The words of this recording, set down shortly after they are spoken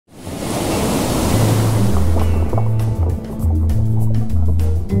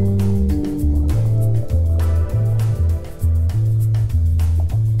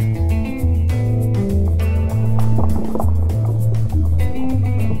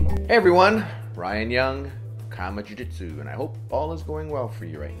Hey everyone, Ryan Young, Kama Jiu-Jitsu, and I hope all is going well for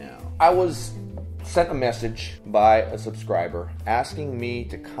you right now. I was sent a message by a subscriber asking me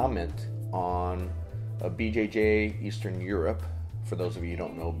to comment on a BJJ Eastern Europe, for those of you who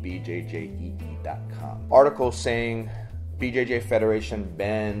don't know, BJJEE.com. Article saying BJJ Federation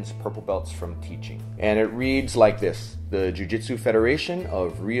bans purple belts from teaching. And it reads like this: the Jiu-Jitsu Federation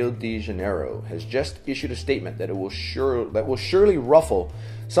of Rio de Janeiro has just issued a statement that will surely ruffle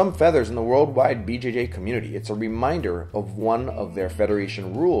some feathers in the worldwide BJJ community. It's a reminder of one of their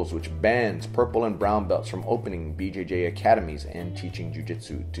federation rules, which bans purple and brown belts from opening BJJ academies and teaching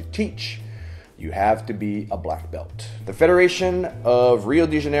Jiu-Jitsu. To teach, you have to be a black belt. The Federation of Rio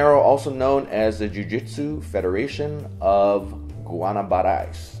de Janeiro, also known as the Jiu-Jitsu Federation of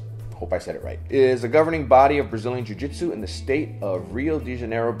Guanabara, hope I said it right, is a governing body of Brazilian Jiu-Jitsu in the state of Rio de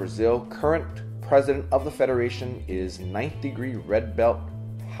Janeiro, Brazil. Current president of the federation is 9th degree red belt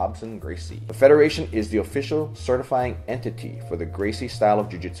Robson Gracie. The federation is the official certifying entity for the Gracie style of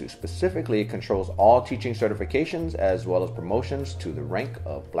Jiu-Jitsu. Specifically, it controls all teaching certifications as well as promotions to the rank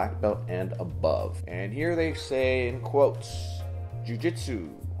of black belt and above. And here they say in quotes, Jiu-Jitsu,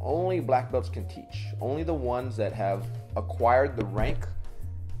 only black belts can teach. Only the ones that have acquired the rank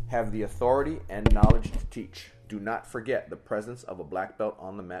have the authority and knowledge to teach. Do not forget, the presence of a black belt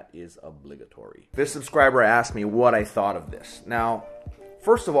on the mat is obligatory. This subscriber asked me what I thought of this. Now,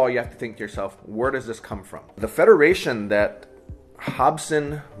 first of all, you have to think to yourself, where does this come from? The federation that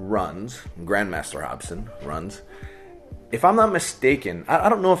Robson runs, Grandmaster Robson runs, if I'm not mistaken, I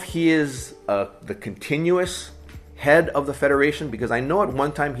don't know if he is the continuous head of the federation, because I know at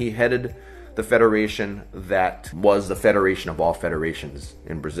one time he headed the federation that was the federation of all federations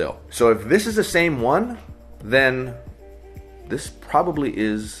in Brazil. So if this is the same one, then this probably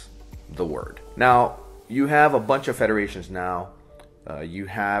is the word. Now, you have a bunch of federations now.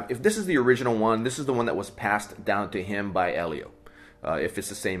 If this is the original one, this is the one that was passed down to him by Ehrling. If it's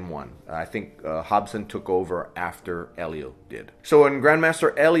the same one, I think Robson took over after Ehrling did. So in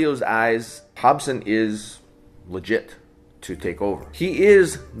Grandmaster Ehrling's eyes, Robson is legit to take over. He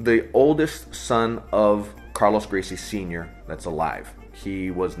is the oldest son of Carlos Gracie Sr. that's alive.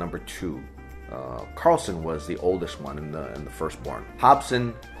 He was number 2. Carlson was the oldest one in the firstborn.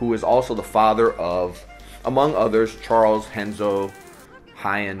 Robson, who is also the father of, among others, Charles, Henzo,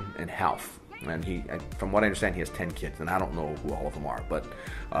 Hyen, and Half. And from what I understand, he has 10 kids, and I don't know who all of them are, but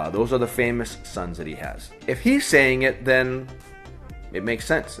those are the famous sons that he has. If he's saying it, then it makes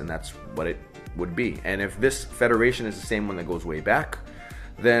sense, and that's what it would be. And if this federation is the same one that goes way back,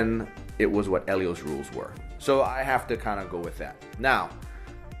 then it was what Ehrling's rules were. So I have to kind of go with that. Now,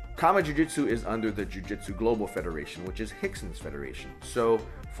 Kama Jiu-Jitsu is under the Jiu-Jitsu Global Federation, which is Rickson's federation. So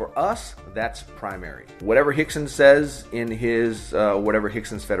for us, that's primary. Whatever Rickson says in his, whatever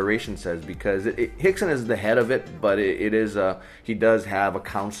Rickson's federation says, because Rickson is the head of it, but he does have a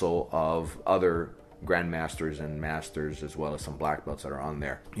council of other grandmasters and masters, as well as some black belts that are on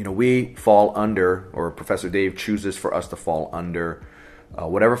there. You know, we fall under, or Professor Dave chooses for us to fall under,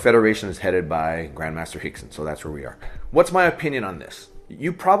 whatever federation is headed by Grandmaster Rickson. So that's where we are. What's my opinion on this?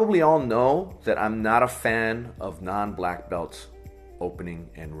 You probably all know that I'm not a fan of non-black belts opening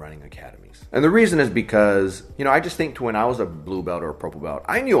and running academies. And the reason is because, you know, I just think when I was a blue belt or a purple belt,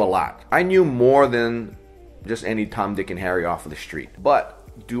 I knew a lot. I knew more than just any Tom, Dick, and Harry off of the street.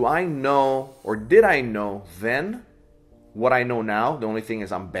 But do I know, or did I know then what I know now? The only thing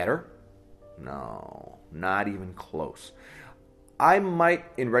is I'm better? No, not even close. I might,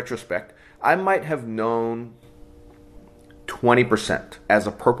 in retrospect, I might have known 20% as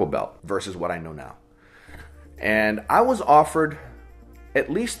a purple belt versus what I know now. And I was offered at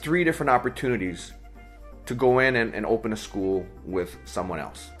least 3 different opportunities to go in and open a school with someone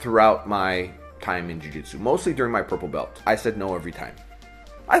else throughout my time in Jiu-Jitsu, mostly during my purple belt. I said no every time.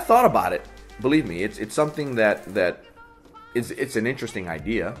 I thought about it. Believe me, it's something that it's an interesting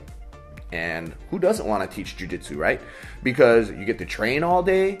idea. And who doesn't want to teach Jiu-Jitsu, right? Because you get to train all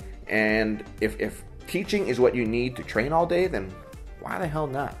day, and if teaching is what you need to train all day, then why the hell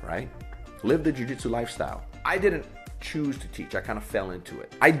not, right? Live the Jiu-Jitsu lifestyle. I didn't choose to teach. I kind of fell into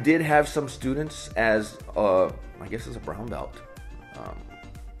it. I did have some students as, I guess as a brown belt. I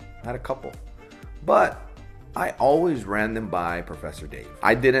had a couple. But I always ran them by Professor Dave.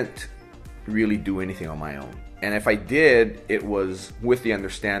 I didn't really do anything on my own. And if I did, it was with the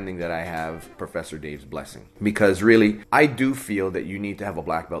understanding that I have Professor Dave's blessing. Because really, I do feel that you need to have a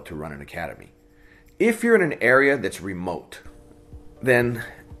black belt to run an academy. If you're in an area that's remote, then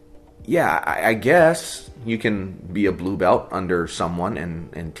yeah, I guess you can be a blue belt under someone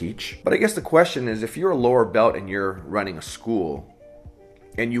and teach. But I guess the question is, if you're a lower belt and you're running a school,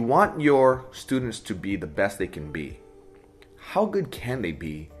 and you want your students to be the best they can be, how good can they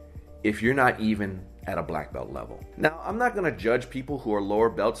be if you're not even at a black belt level? Now, I'm not going to judge people who are lower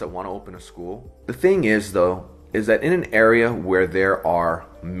belts that want to open a school. The thing is, though, is that in an area where there are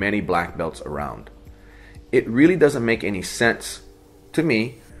many black belts around, it really doesn't make any sense to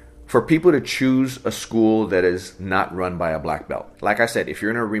me for people to choose a school that is not run by a black belt. Like I said, if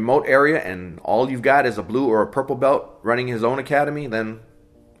you're in a remote area and all you've got is a blue or a purple belt running his own academy, then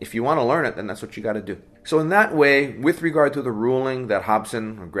if you want to learn it, then that's what you got to do. So in that way, with regard to the ruling that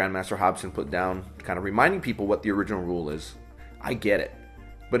Hobson, or Grandmaster Hobson, put down, kind of reminding people what the original rule is, I get it.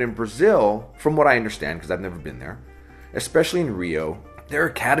 But in Brazil, from what I understand, because I've never been there, especially in Rio, there are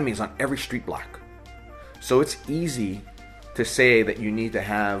academies on every street block. So it's easy to say that you need to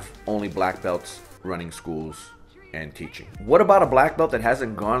have only black belts running schools and teaching. What about a black belt that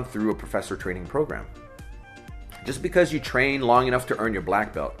hasn't gone through a professor training program? Just because you train long enough to earn your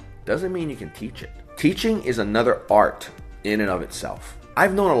black belt doesn't mean you can teach it. Teaching is another art in and of itself.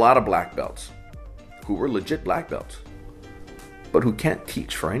 I've known a lot of black belts who were legit black belts, but who can't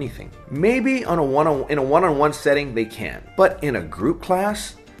teach for anything. Maybe in a one-on-one setting they can, but in a group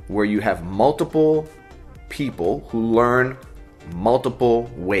class where you have multiple people who learn multiple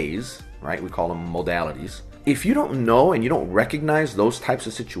ways, right? We call them modalities. If you don't know and you don't recognize those types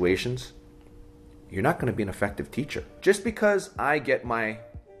of situations, you're not going to be an effective teacher. Just because I get my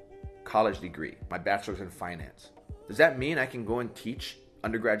college degree, my bachelor's in finance, does that mean I can go and teach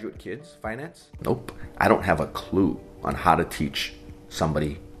undergraduate kids finance? Nope. I don't have a clue on how to teach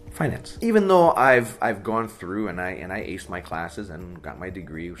somebody finance. Even though I've gone through and I aced my classes and got my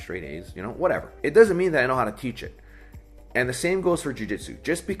degree with straight A's, whatever. It doesn't mean that I know how to teach it. And the same goes for jiu-jitsu.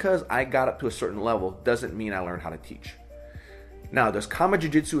 Just because I got up to a certain level doesn't mean I learned how to teach. Now, does Kama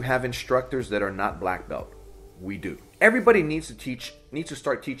Jiu-Jitsu have instructors that are not black belt? We do. Everybody needs to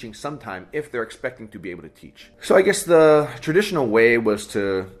start teaching sometime if they're expecting to be able to teach. So I guess the traditional way was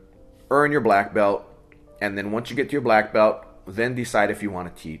to earn your black belt, and then once you get to your black belt, then decide if you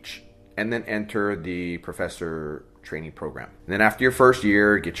want to teach, and then enter the professor training program. And then after your first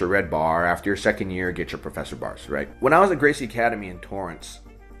year, get your red bar. After your second year, get your professor bars, right? When I was at Gracie Academy in Torrance,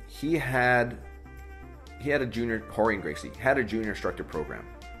 he had a junior, Jorge and Gracie, had a junior instructor program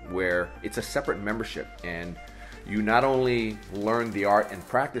where it's a separate membership, and you not only learn the art and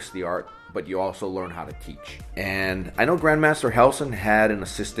practice the art, but you also learn how to teach. And I know Grandmaster Helson had an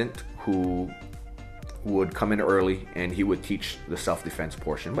assistant who would come in early and he would teach the self-defense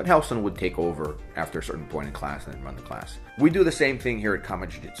portion, but Helson would take over after a certain point in class and then run the class. We do the same thing here at Kama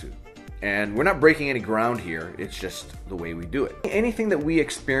Jiu-Jitsu, and we're not breaking any ground here. It's just the way we do it. Anything that we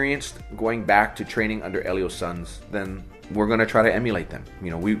experienced going back to training under Helio's sons, then we're going to try to emulate them.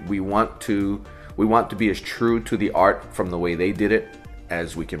 We want to be as true to the art from the way they did it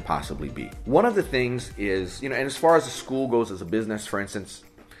as we can possibly be. One of the things is, and as far as the school goes as a business, for instance,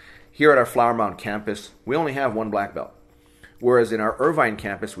 here at our Flower Mound campus, we only have one black belt. Whereas in our Irvine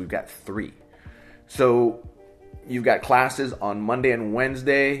campus, we've got 3. So you've got classes on Monday and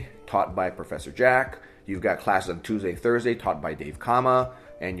Wednesday taught by Professor Jack. You've got classes on Tuesday, Thursday taught by Dave Kama.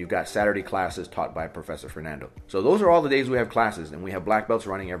 And you've got Saturday classes taught by Professor Fernando. So those are all the days we have classes, and we have black belts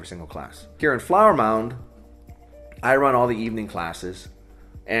running every single class. Here in Flower Mound, I run all the evening classes,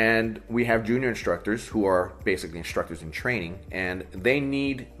 and we have junior instructors who are basically instructors in training, and they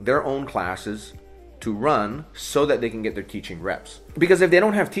need their own classes to run so that they can get their teaching reps. Because if they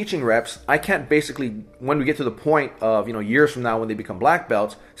don't have teaching reps, I can't basically, when we get to the point of, years from now when they become black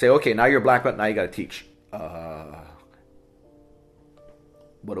belts, say, okay, now you're a black belt, now you got to teach.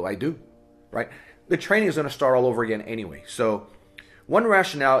 What do I do, right? The training is going to start all over again anyway. So one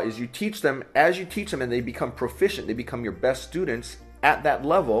rationale is you teach them, as you teach them and they become proficient, they become your best students at that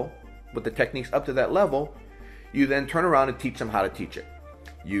level, with the techniques up to that level, you then turn around and teach them how to teach it.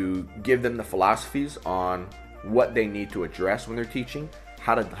 You give them the philosophies on what they need to address when they're teaching,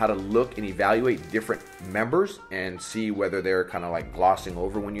 how to look and evaluate different members and see whether they're kind of like glossing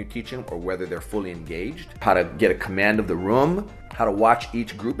over when you're teaching or whether they're fully engaged, how to get a command of the room, how to watch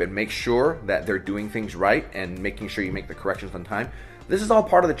each group and make sure that they're doing things right and making sure you make the corrections on time. This is all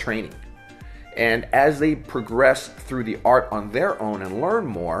part of the training. And as they progress through the art on their own and learn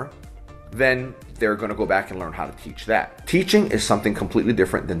more, then they're going to go back and learn how to teach that. Teaching is something completely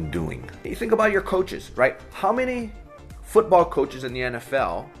different than doing. You think about your coaches, right? How many football coaches in the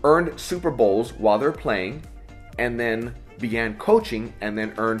NFL earned Super Bowls while they're playing and then began coaching and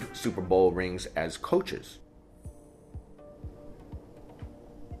then earned Super Bowl rings as coaches?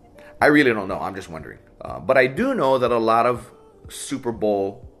 I really don't know. I'm just wondering. But I do know that a lot of Super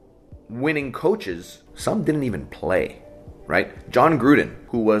Bowl winning coaches, some didn't even play. right? John Gruden,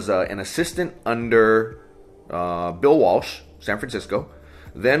 who was an assistant under Bill Walsh, San Francisco,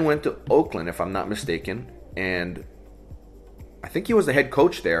 then went to Oakland, if I'm not mistaken, and I think he was the head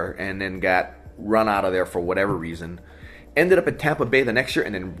coach there, and then got run out of there for whatever reason. Ended up at Tampa Bay the next year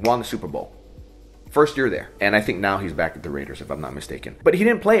and then won the Super Bowl. First year there. And I think now he's back at the Raiders, if I'm not mistaken. But he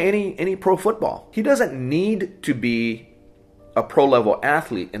didn't play any pro football. He doesn't need to be a pro-level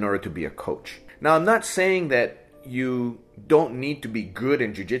athlete in order to be a coach. Now, I'm not saying that you don't need to be good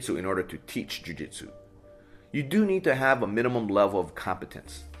in jiu-jitsu in order to teach jiu-jitsu. You do need to have a minimum level of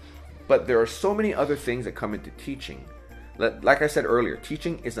competence. But there are so many other things that come into teaching. Like I said earlier,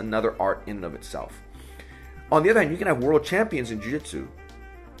 teaching is another art in and of itself. On the other hand, you can have world champions in jiu-jitsu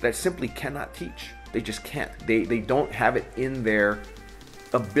that simply cannot teach. They just can't. They don't have it in their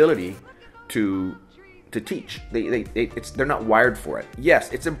ability to teach. They're not wired for it.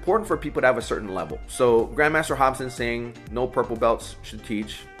 Yes, it's important for people to have a certain level. So Grandmaster Hobson saying no purple belts should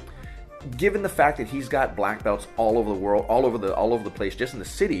teach. Given the fact that he's got black belts all over the world, all over the place, just in the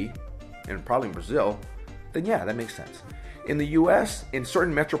city, and probably in Brazil, then yeah, that makes sense. In the U.S., in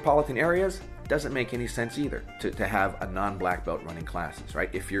certain metropolitan areas, doesn't make any sense either to have a non-black belt running classes, right?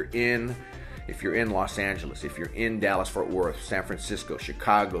 If you're in Los Angeles, if you're in Dallas, Fort Worth, San Francisco,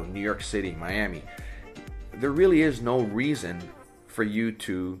 Chicago, New York City, Miami, there really is no reason for you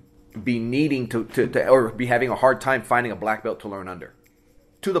to be needing to or be having a hard time finding a black belt to learn under,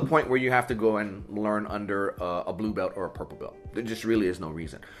 to the point where you have to go and learn under a blue belt or a purple belt. There just really is no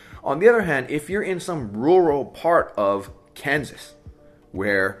reason. On the other hand, if you're in some rural part of Kansas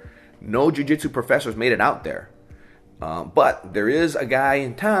where no jiu-jitsu professors made it out there, but there is a guy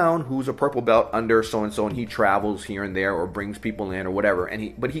in town who's a purple belt under so-and-so, and he travels here and there or brings people in or whatever,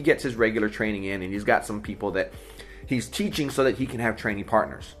 but he gets his regular training in, and he's got some people that he's teaching so that he can have training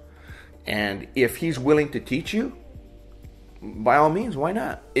partners. And if he's willing to teach you, by all means, why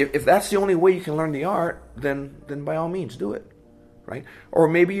not? If that's the only way you can learn the art, then by all means, do it, right? Or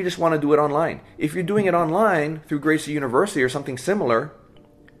maybe you just want to do it online. If you're doing it online through Gracie University or something similar,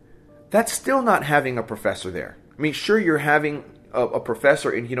 that's still not having a professor there. I mean, sure, you're having a professor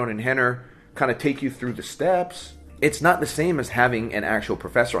in Hidon and Henner kind of take you through the steps. It's not the same as having an actual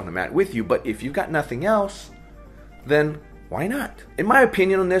professor on the mat with you, but if you've got nothing else, then why not? In my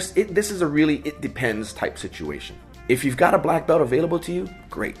opinion on this, this is a really it depends type situation. If you've got a black belt available to you,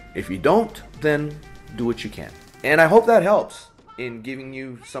 great. If you don't, then do what you can. And I hope that helps in giving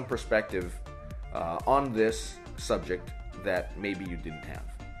you some perspective on this subject that maybe you didn't have.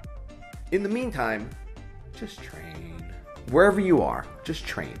 In the meantime, just train. Wherever you are, just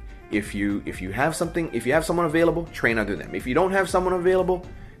train. If you have someone available, train under them. If you don't have someone available,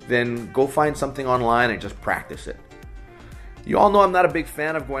 then go find something online and just practice it. You all know I'm not a big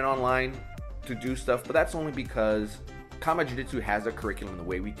fan of going online to do stuff, but that's only because Kama Jiu-Jitsu has a curriculum the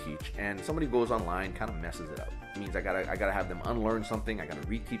way we teach, and somebody goes online kind of messes it up. It means I gotta have them unlearn something, I gotta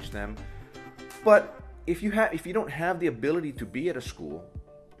reteach them. But if you don't have the ability to be at a school,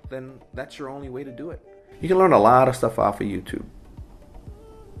 then that's your only way to do it. You can learn a lot of stuff off of YouTube,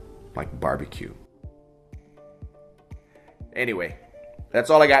 like barbecue. Anyway, that's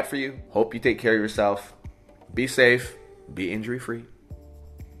all I got for you. Hope you take care of yourself. Be safe, be injury-free,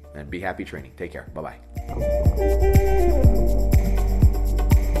 and be happy training. Take care. Bye-bye.